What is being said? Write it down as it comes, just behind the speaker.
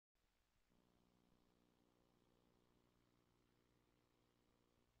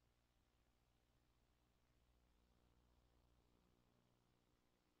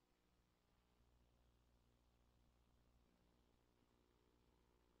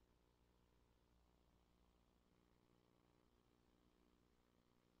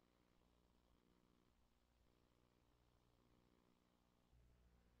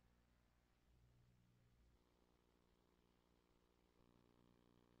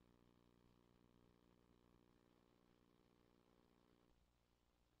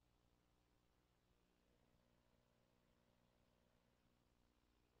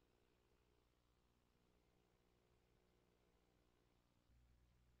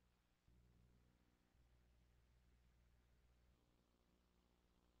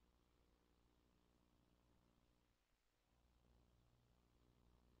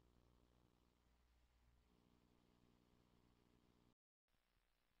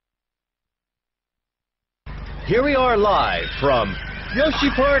Here we are live from Yoshi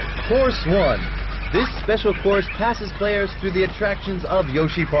Park Course 1. This special course passes players through the attractions of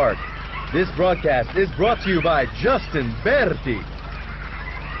Yoshi Park. This broadcast is brought to you by Justin Berti.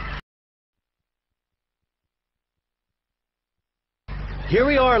 Here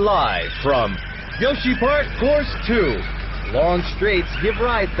we are live from Yoshi Park Course 2. Long straights give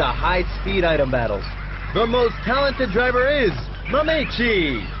rise to high-speed item battles. The most talented driver is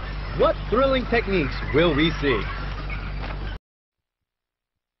Mamechi. What thrilling techniques will we see?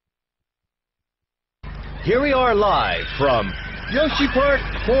 Here we are live from Yoshi Park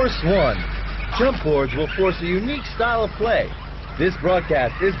Course 1. Jump boards will force a unique style of play. This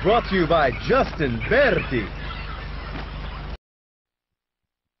broadcast is brought to you by Justin Berti.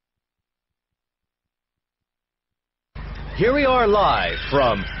 Here we are live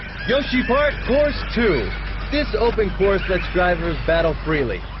from Yoshi Park Course 2. This open course lets drivers battle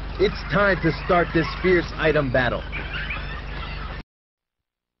freely. It's time to start this fierce item battle.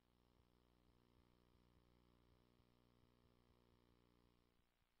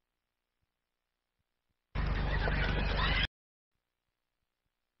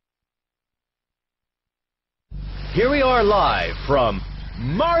 Here we are live from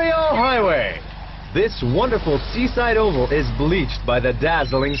Mario Highway. This wonderful seaside oval is bleached by the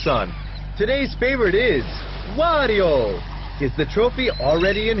dazzling sun. Today's favorite is Wario. Is the trophy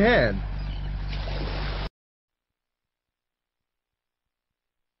already in hand?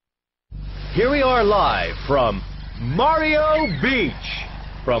 Here we are live from Mario Beach.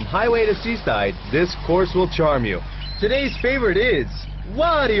 From highway to seaside, this course will charm you. Today's favorite is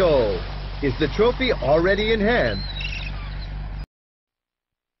Wario. Is the trophy already in hand?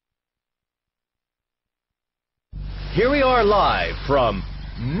 Here we are live from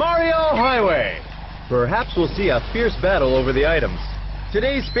Mario Highway. Perhaps we'll see a fierce battle over the items.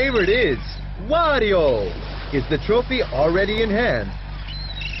 Today's favorite is Wario. Is the trophy already in hand?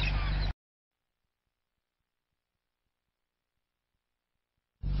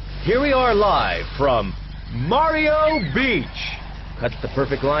 Here we are live from Mario Beach. Cut the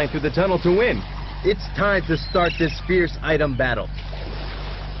perfect line through the tunnel to win. It's time to start this fierce item battle.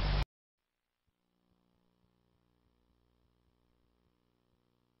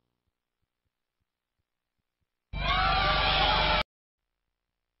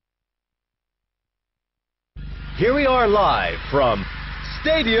 Here we are live from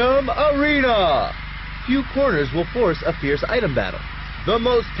Stadium Arena. Few corners will force a fierce item battle. The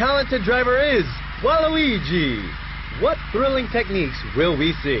most talented driver is Waluigi. What thrilling techniques will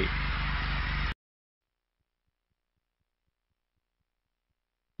we see?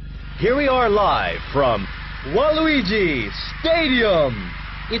 Here we are live from Waluigi Stadium.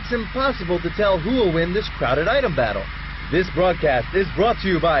 It's impossible to tell who will win this crowded item battle. This broadcast is brought to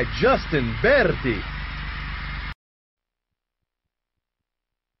you by Justin Berti.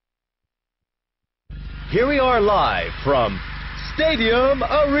 Here we are live from Stadium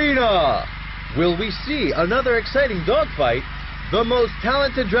Arena. Will we see another exciting dogfight? The most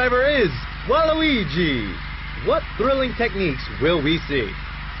talented driver is Waluigi. What thrilling techniques will we see?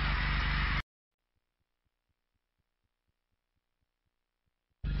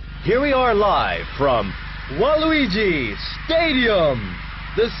 Here we are live from Waluigi Stadium.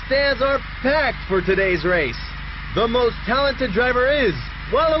 The stands are packed for today's race. The most talented driver is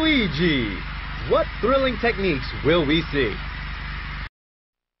Waluigi. What thrilling techniques will we see?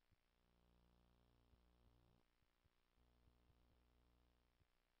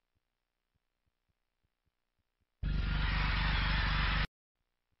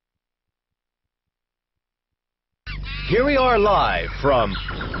 Here we are live from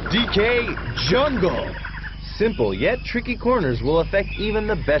DK Jungle. Simple yet tricky corners will affect even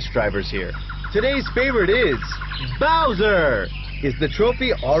the best drivers here. Today's favorite is Bowser. Is the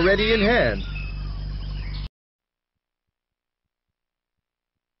trophy already in hand?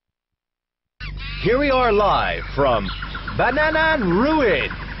 Here we are live from Banana Ruin.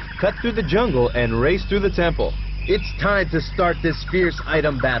 Cut through the jungle and race through the temple. It's time to start this fierce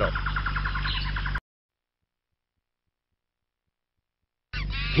item battle.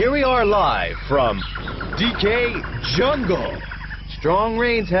 Here we are live from DK Jungle. Strong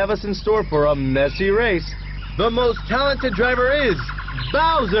rains have us in store for a messy race. The most talented driver is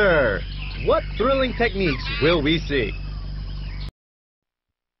Bowser. What thrilling techniques will we see?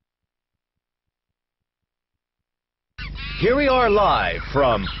 Here we are live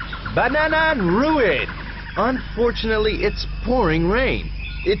from Banana Ruin. Unfortunately, it's pouring rain.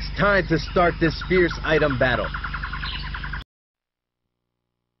 It's time to start this fierce item battle.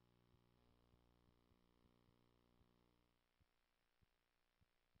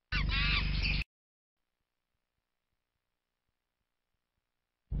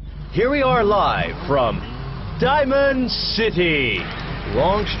 Here we are live from Diamond City.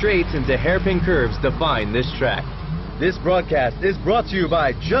 Long straights into hairpin curves define this track. This broadcast is brought to you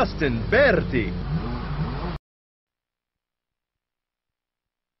by Justin Berti.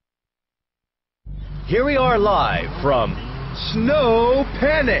 Here we are live from Snow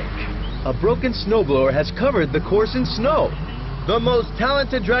Panic. A broken snowblower has covered the course in snow. The most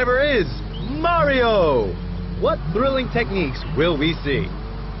talented driver is Mario. What thrilling techniques will we see?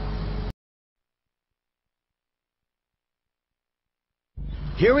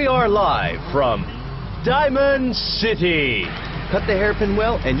 Here we are live from Diamond City. Cut the hairpin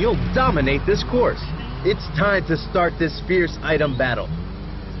well and you'll dominate this course. It's time to start this fierce item battle.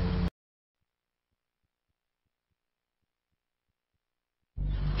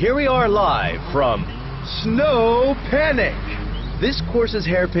 Here we are live from Snow Panic. This course's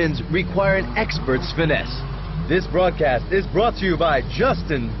hairpins require an expert's finesse. This broadcast is brought to you by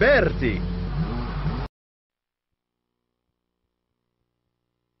Justin Berti.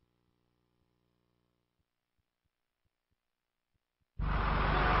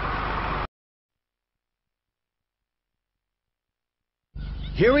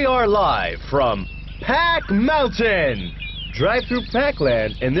 Here we are live from Pack Mountain. Drive through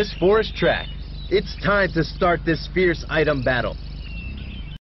Packland in this forest track. It's time to start this fierce item battle.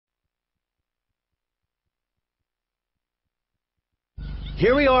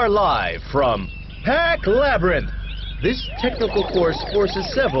 Here we are live from Pack Labyrinth. This technical course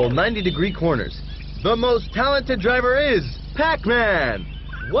forces several 90-degree corners. The most talented driver is Pac-Man.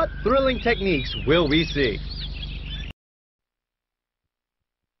 What thrilling techniques will we see?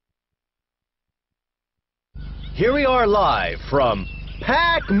 Here we are live from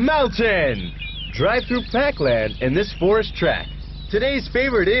Pack Mountain. Drive through Packland in this forest track. Today's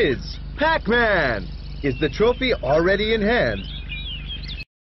favorite is Pac-Man. Is the trophy already in hand?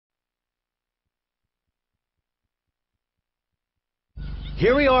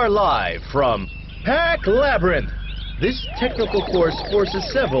 Here we are live from Pack Labyrinth. This technical course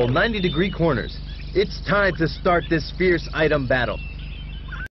forces several 90-degree corners. It's time to start this fierce item battle.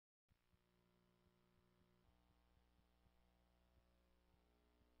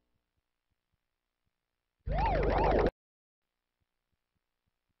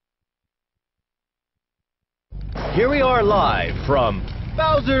 Here we are live from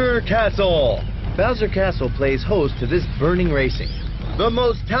Bowser Castle. Bowser Castle plays host to this burning racing. The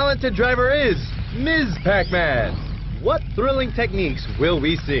most talented driver is Ms. Pac-Man. What thrilling techniques will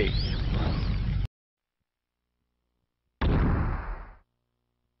we see?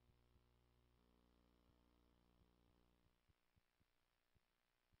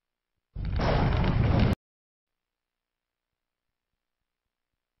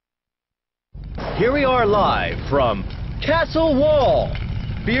 Here we are live from Castle Wall.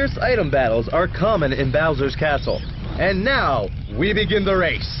 Fierce item battles are common in Bowser's Castle. And now, we begin the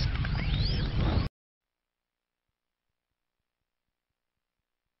race.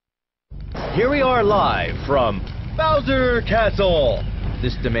 Here we are live from Bowser Castle.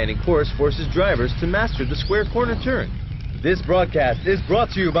 This demanding course forces drivers to master the square corner turn. This broadcast is brought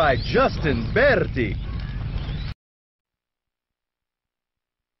to you by Justin Berti.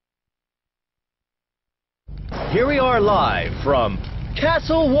 Here we are live from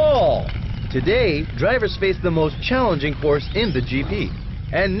Castle Wall. Today, drivers face the most challenging course in the GP.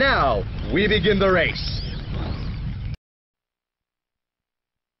 And now, we begin the race.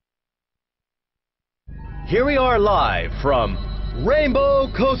 Here we are live from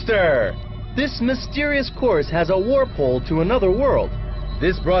Rainbow Coaster. This mysterious course has a warp hole to another world.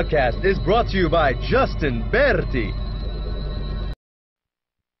 This broadcast is brought to you by Justin Berti.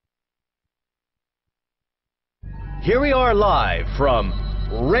 Here we are live from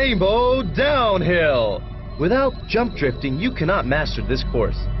Rainbow Downhill. Without jump drifting, you cannot master this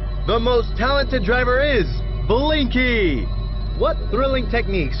course. The most talented driver is Blinky. What thrilling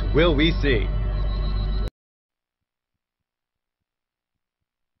techniques will we see?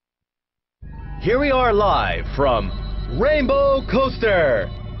 Here we are live from Rainbow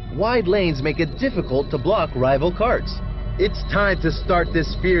Coaster. Wide lanes make it difficult to block rival karts. It's time to start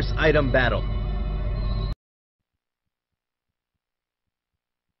this fierce item battle.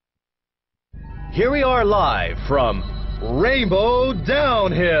 Here we are live from Rainbow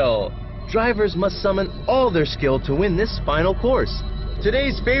Downhill. Drivers must summon all their skill to win this final course.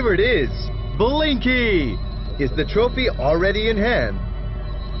 Today's favorite is Blinky. Is the trophy already in hand?